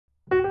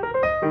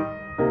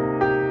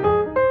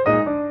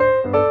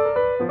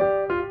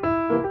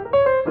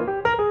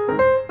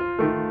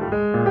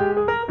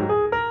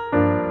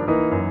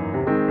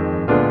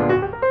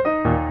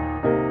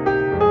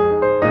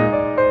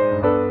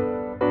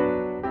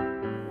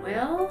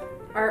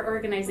our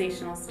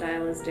organizational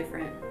style is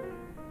different.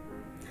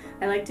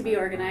 I like to be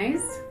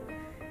organized,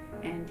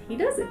 and he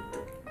doesn't.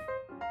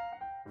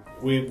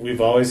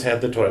 We've always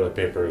had the toilet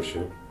paper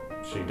issue.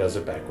 She does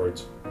it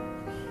backwards,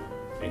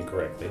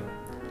 incorrectly.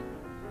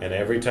 And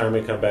every time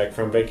we come back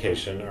from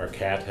vacation, our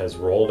cat has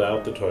rolled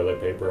out the toilet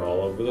paper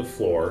all over the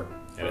floor,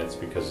 and it's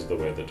because of the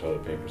way the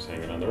toilet paper's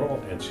hanging on the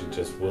roll, and she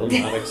just will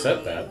not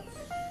accept that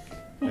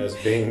as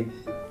being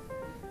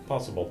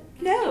possible.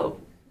 No.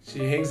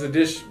 She hangs the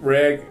dish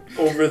rag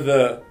over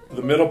the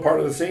middle part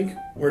of the sink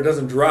where it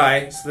doesn't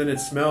dry, so then it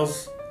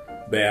smells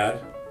bad.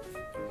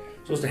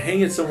 Supposed to hang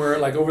it somewhere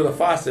like over the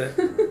faucet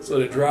so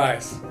that it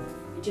dries.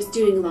 Just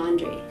doing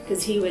laundry,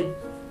 because he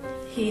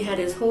had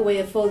his whole way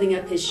of folding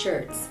up his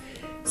shirts.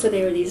 So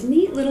they were these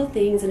neat little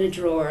things in a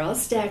drawer, all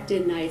stacked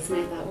in nice, and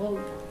I thought, well,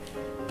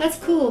 that's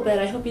cool, but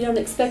I hope you don't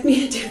expect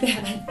me to do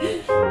that.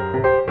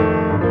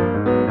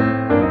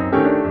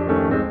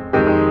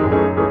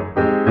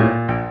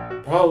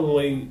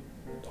 Probably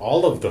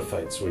all of the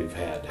fights we've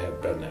had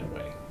have been that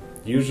way.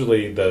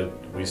 Usually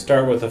we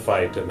start with a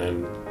fight, and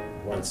then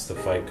once the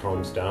fight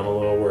calms down a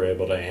little, we're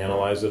able to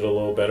analyze it a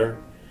little better.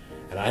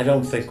 And I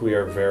don't think we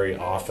are very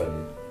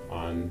often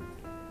on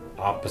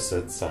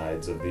opposite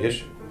sides of the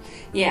issue.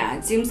 Yeah,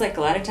 it seems like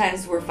a lot of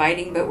times we're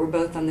fighting, but we're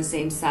both on the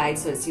same side,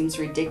 so it seems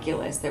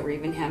ridiculous that we're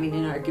even having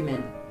an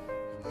argument.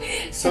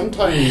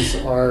 Sometimes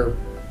our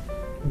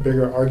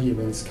bigger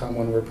arguments come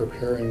when we're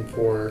preparing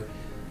for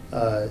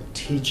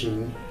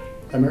teaching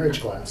a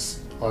marriage class,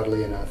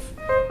 oddly enough.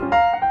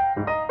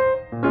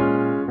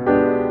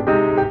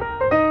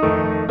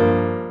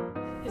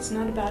 It's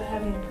not about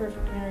having a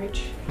perfect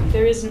marriage.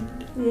 There isn't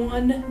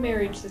one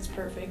marriage that's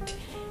perfect.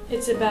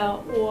 It's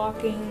about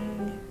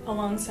walking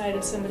alongside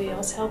of somebody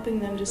else, helping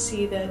them to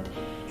see that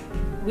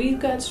we've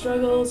got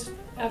struggles.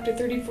 After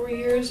 34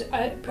 years,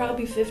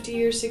 probably 50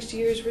 years, 60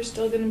 years, we're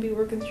still going to be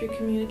working through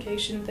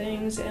communication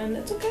things, and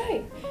it's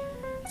okay.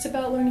 It's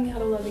about learning how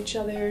to love each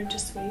other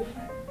just the way you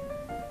are.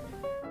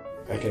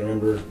 I can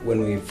remember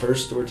when we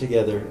first were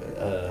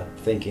together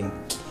thinking,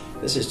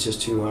 this is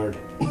just too hard.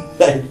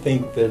 I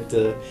think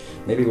that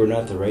maybe we're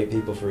not the right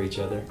people for each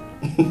other.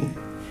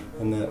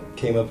 And that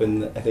came up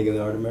in, I think, in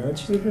the Art of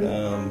Marriage.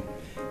 Mm-hmm.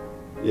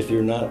 If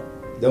you're not,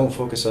 don't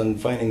focus on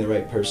finding the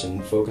right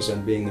person, focus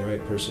on being the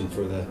right person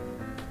for the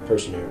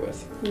person you're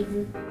with.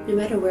 Mm-hmm. No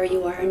matter where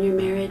you are in your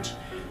marriage,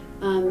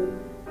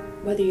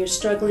 whether you're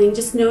struggling,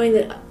 just knowing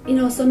that, you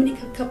know, so many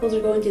couples are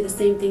going through the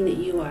same thing that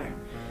you are.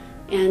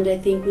 And I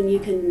think when you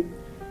can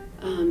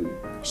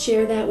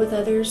share that with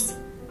others,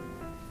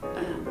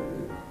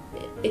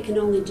 it can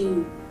only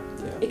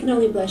it can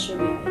only bless your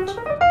marriage.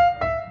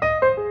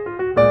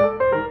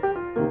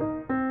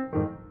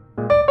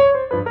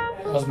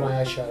 How's my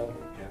eyeshadow?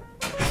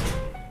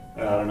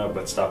 I don't know,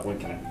 but stop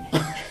winking at me.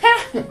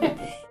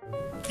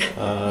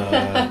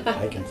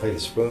 I can play the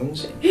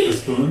spoons. The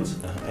spoons?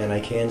 And I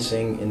can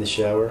sing in the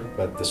shower,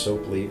 but the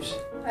soap leaves.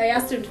 I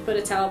asked him to put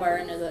a towel bar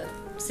under the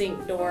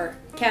sink door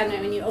cabinet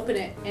when you open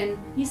it, and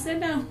he said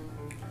no.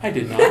 I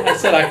did not. I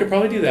said I could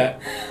probably do that.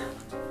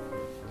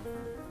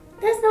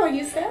 That's not what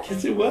you said.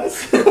 Yes, it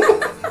was.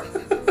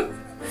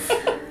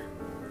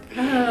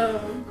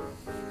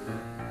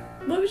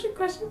 What was your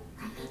question?